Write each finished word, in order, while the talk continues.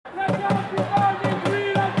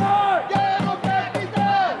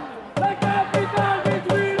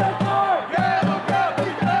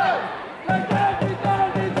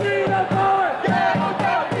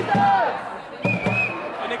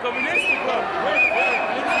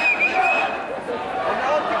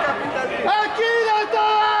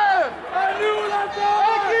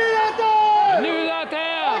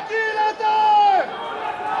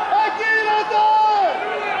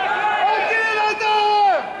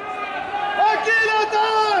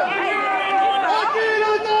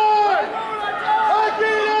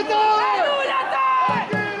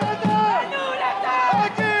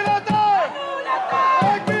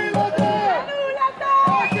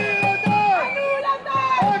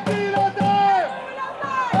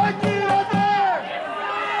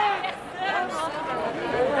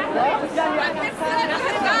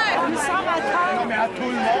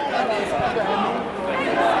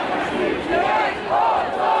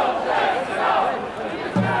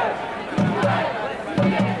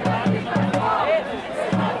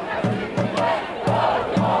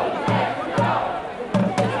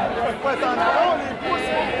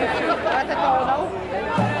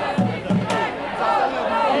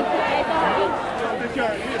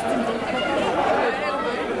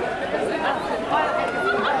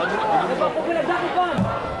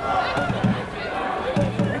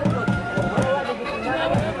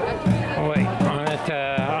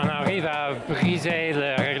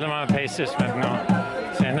progressiste maintenant.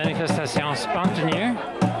 C'est une manifestation spontanée,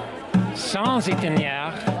 sans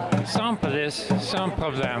itinéraire, sans police, sans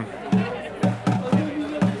problème.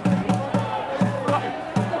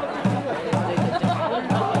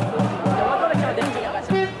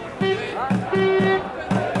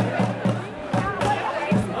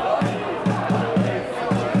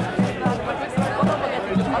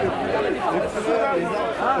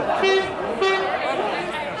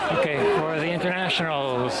 Okay, for the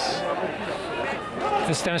internationals,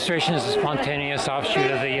 this demonstration is a spontaneous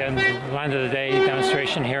offshoot of the Land of the Day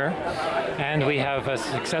demonstration here, and we have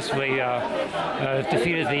successfully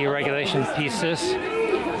defeated the regulation P6,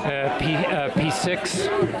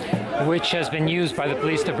 which has been used by the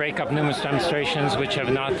police to break up numerous demonstrations which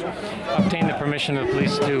have not obtained the permission of the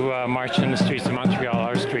police to march in the streets of Montreal,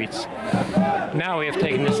 our streets. Now we have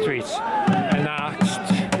taken the streets, and next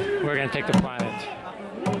we're going to take the planet.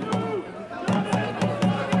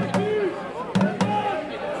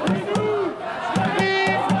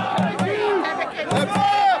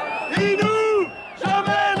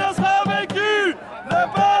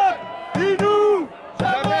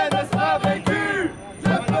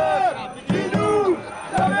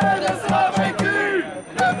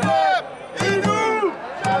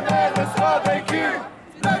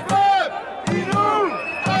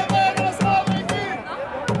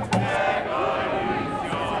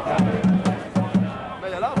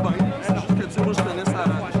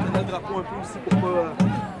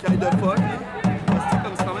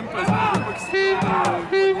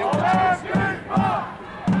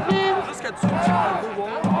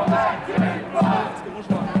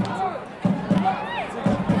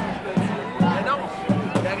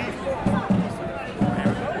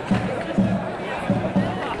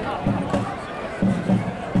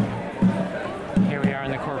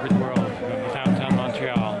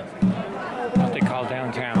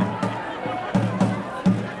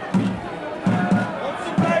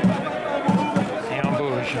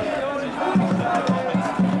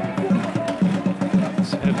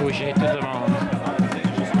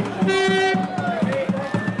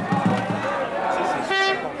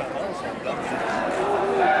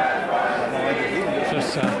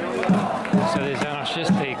 C'est des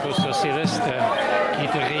anarchistes et éco-socialistes qui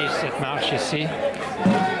dirigent cette marche ici,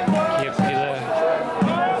 qui a pris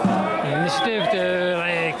l'initiative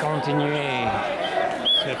de continuer.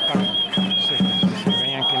 C'est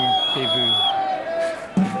rien qu'un début.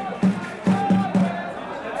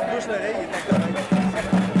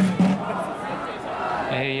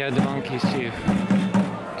 Et il y a des gens qui suivent.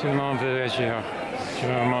 Tout le monde veut agir. Je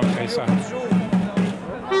vais vous montrer ça.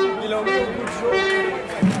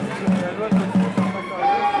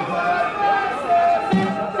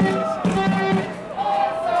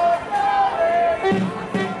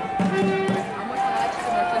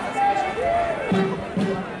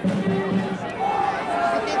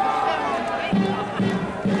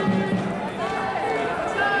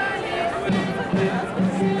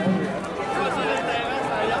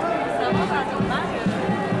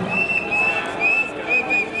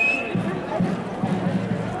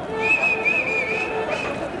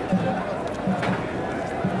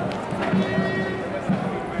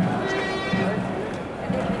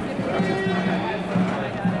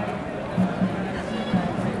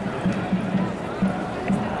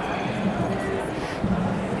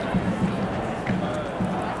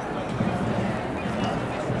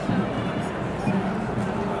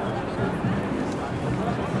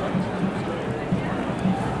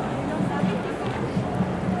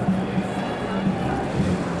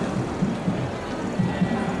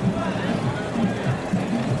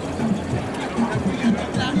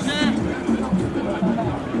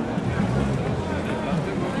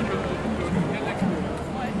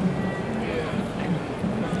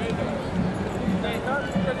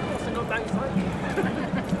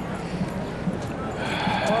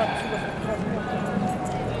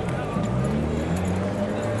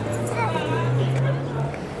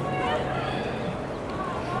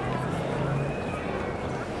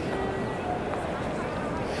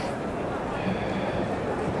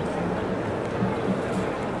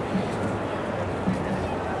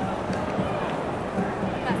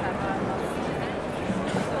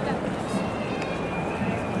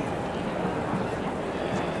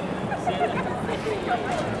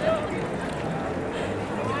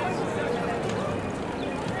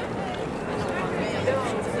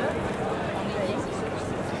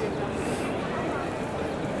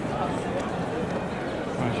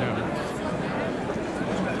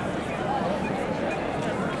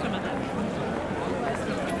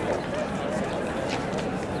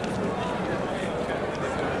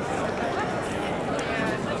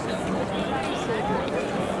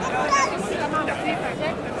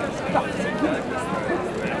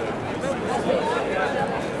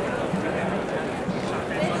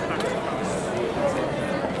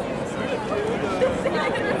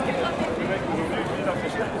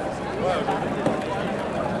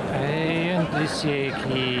 Et un policier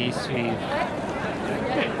qui suit.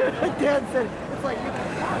 Dad said, it's like,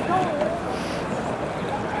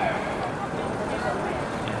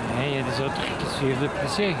 Et il y a des autres qui suivent le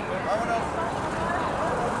policier.